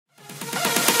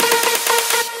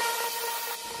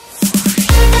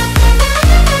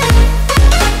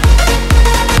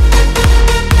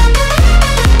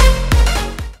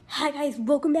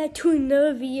welcome back to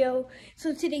another video.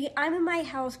 So today I'm in my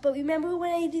house, but remember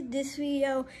when I did this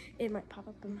video? It might pop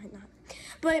up, it might not.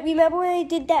 But remember when I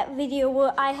did that video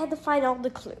where I had to find all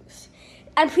the clues?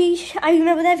 I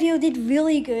remember that video did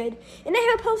really good, and I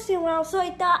haven't posted in a while, so I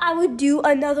thought I would do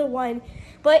another one.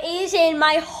 But it is in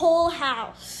my whole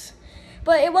house.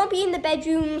 But it won't be in the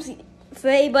bedrooms for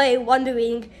anybody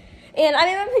wondering. And I'm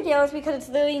in my pajamas because it's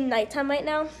literally nighttime right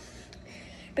now.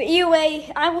 But either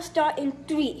way, I will start in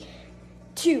 3,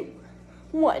 2,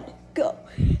 1, go.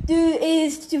 There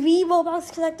is 3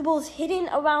 Roblox collectibles hidden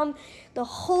around the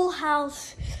whole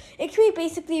house. It could be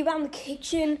basically around the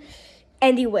kitchen,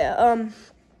 anywhere.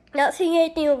 Not seeing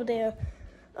anything over there.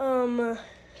 I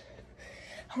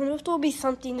wonder if there'll be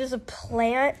something. There's a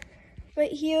plant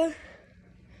right here.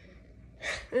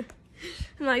 I'm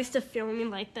not used to filming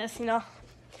like this, you know.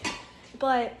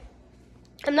 But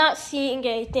I'm not seeing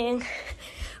anything.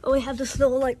 Oh, we have this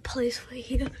little like place right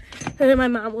here. And then my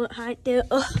mom went hide there.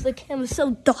 Oh, the camera's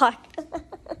so dark.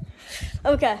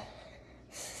 Okay.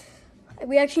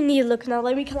 We actually need to look now.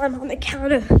 Let me climb on the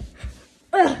counter.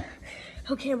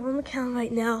 Okay, I'm on the counter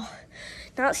right now.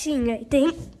 Not seeing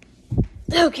anything.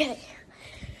 Okay.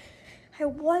 I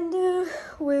wonder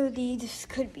where these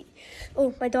could be.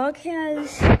 Oh, my dog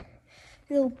has a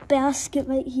little basket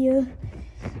right here.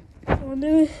 I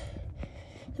wonder if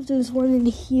there's one in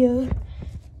here.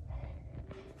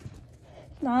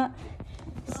 Not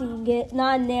seeing it.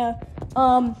 Not in there.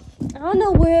 I don't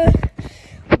know where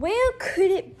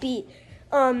could it be?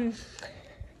 Okay,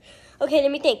 let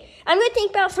me think. I'm gonna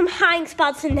think about some hiding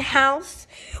spots in the house.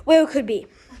 Where it could be.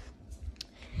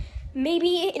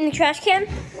 Maybe in the trash can?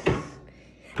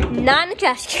 Not in the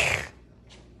trash can.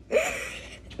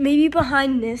 Maybe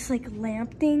behind this like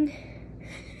lamp thing.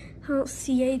 I don't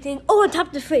see anything. Oh, on top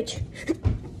of the fridge.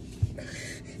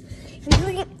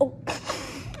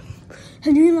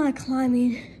 I'm doing a lot of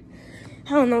climbing. I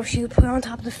don't know if she would put it on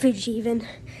top of the fridge even,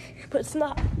 but it's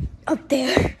not up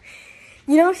there.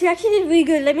 You know, she actually did really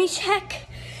good. Let me check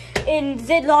in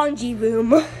the laundry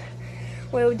room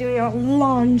where we're doing our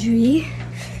laundry.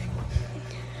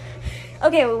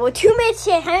 Okay, we're 2 minutes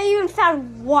in. I haven't even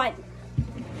found one.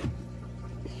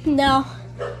 No.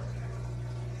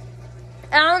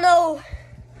 I don't know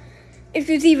if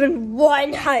there's even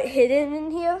one hidden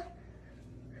in here.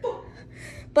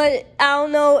 But I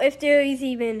don't know if there is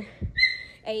even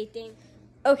anything.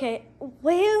 Okay,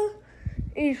 where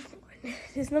is one?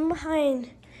 There's none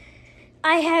behind.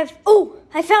 I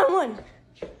found one.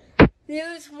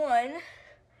 There's one.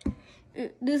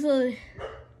 There's a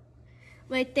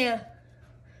right there.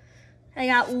 I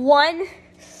got 1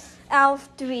 out of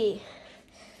 3.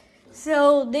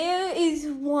 So there is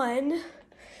one,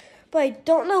 but I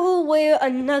don't know where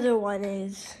another one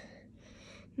is.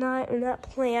 Not in that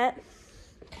plant.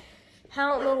 I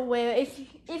don't know where. If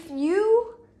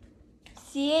you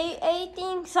see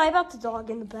anything, sorry about the dog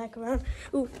in the background.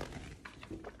 Ooh,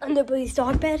 under Bree's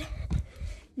dog bed.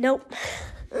 Nope.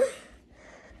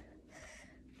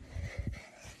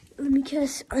 Let me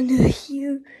guess under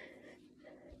here.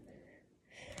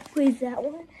 Where's that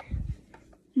one?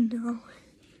 No.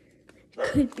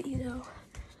 Could be though.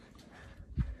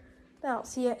 I don't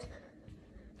see it.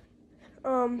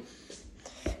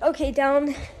 Okay,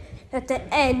 down at the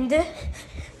end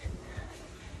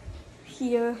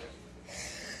here.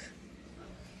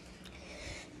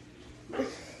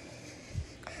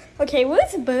 Okay,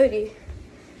 where's Birdie?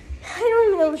 I don't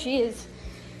even know where she is.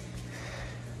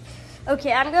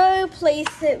 Okay, I'm gonna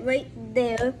place it right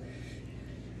there.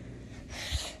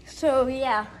 So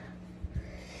yeah.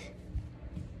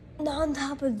 Not on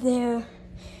top of there.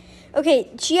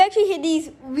 Okay, she actually hit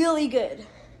these really good.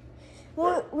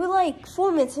 We're like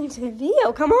 4 minutes into the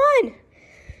video. Come on.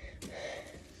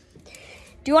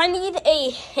 Do I need a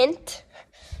hint?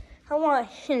 I want a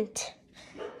hint.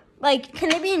 Like,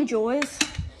 can it be in drawers?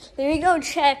 Let me go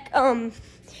check,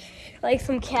 like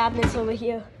some cabinets over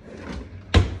here.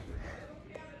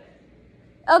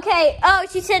 Okay. Oh,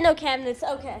 she said no cabinets.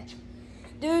 Okay.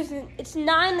 It's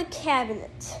not in the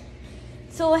cabinet.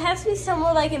 So it has to be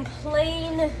somewhere like in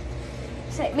plain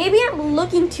sight. Maybe I'm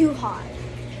looking too hard.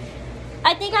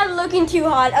 I think I'm looking too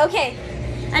hard. Okay.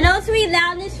 I know it's really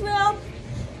loud in this room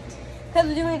because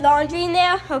we're doing laundry in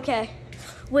there. Okay.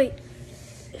 Wait.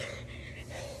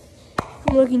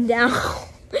 I'm looking down.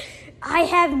 I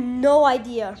have no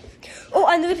idea. Oh,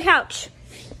 under the couch.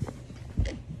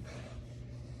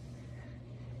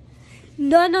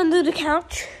 None under the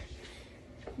couch.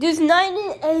 There's none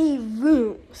in any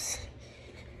rooms,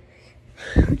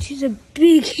 which is a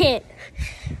big hint.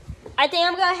 I think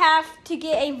I'm gonna have to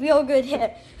get a real good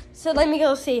hit. So let me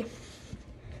go see.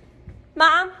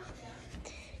 Mom,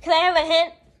 Can I have a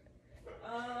hint?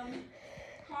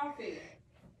 Coffee.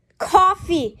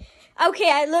 Coffee.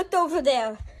 Okay, I looked over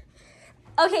there.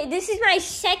 Okay, this is my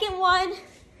second one.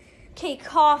 Okay,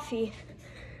 coffee.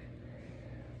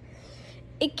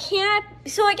 It can't,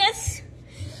 so I guess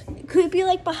it could be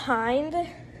like behind.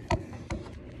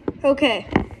 Okay.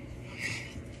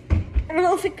 I don't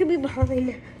know if it could be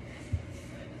behind.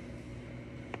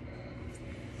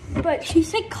 But she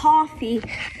said coffee,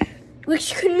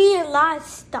 which could mean a lot of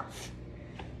stuff.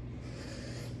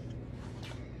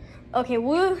 Okay,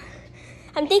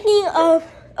 I'm thinking of,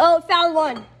 found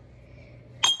one.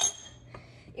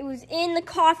 It was in the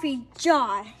coffee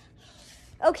jar.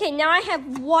 Okay, now I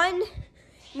have one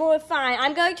more find.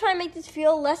 I'm going to try and make this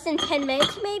feel less than 10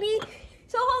 minutes maybe.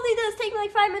 So hopefully it does take me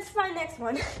like 5 minutes to find the next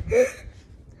one.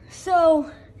 So,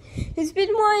 there's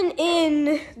been one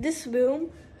in this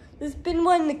room. There's been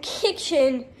one in the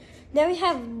kitchen. Now we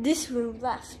have this room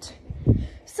left.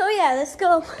 So yeah, let's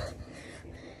go.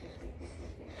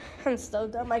 I'm so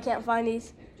dumb, I can't find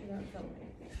these.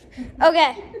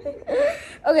 Okay.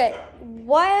 Okay,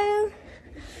 while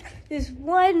there's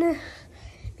one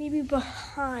maybe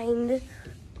behind.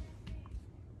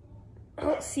 I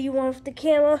don't see one with the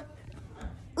camera.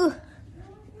 Ugh.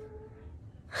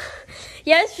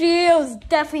 Yeah, this video is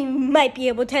definitely might be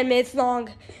able 10 minutes long.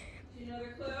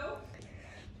 Another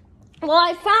clue? Well,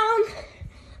 I found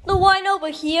the one over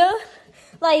here.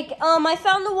 Like, I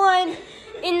found the one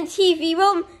in the TV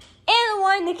room and the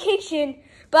one in the kitchen,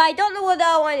 but I don't know what the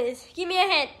other one is. Give me a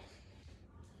hint.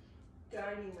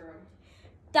 Dining room.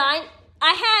 I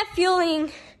have a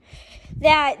feeling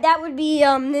that would be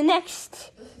the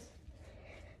next.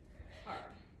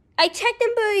 I checked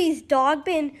in Buddy's dog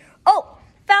bin. Oh,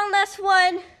 found this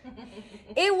one.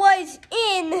 It was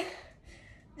in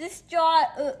this jar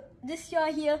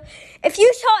here. If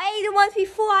you saw any of the ones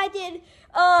before I did,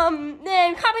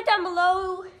 then comment down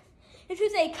below if you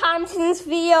say comments in this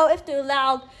video if they're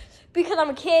allowed, because I'm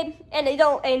a kid and they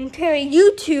don't. And apparently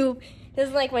YouTube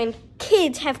doesn't like when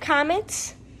kids have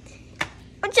comments,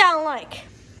 which I don't like.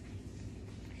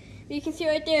 You can see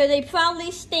right there, they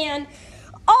proudly stand,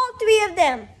 all three of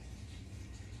them.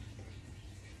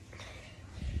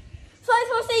 So I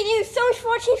just want to say thank you so much for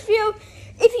watching this video.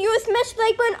 If you would smash the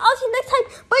like button, I'll see you next time.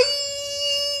 Bye!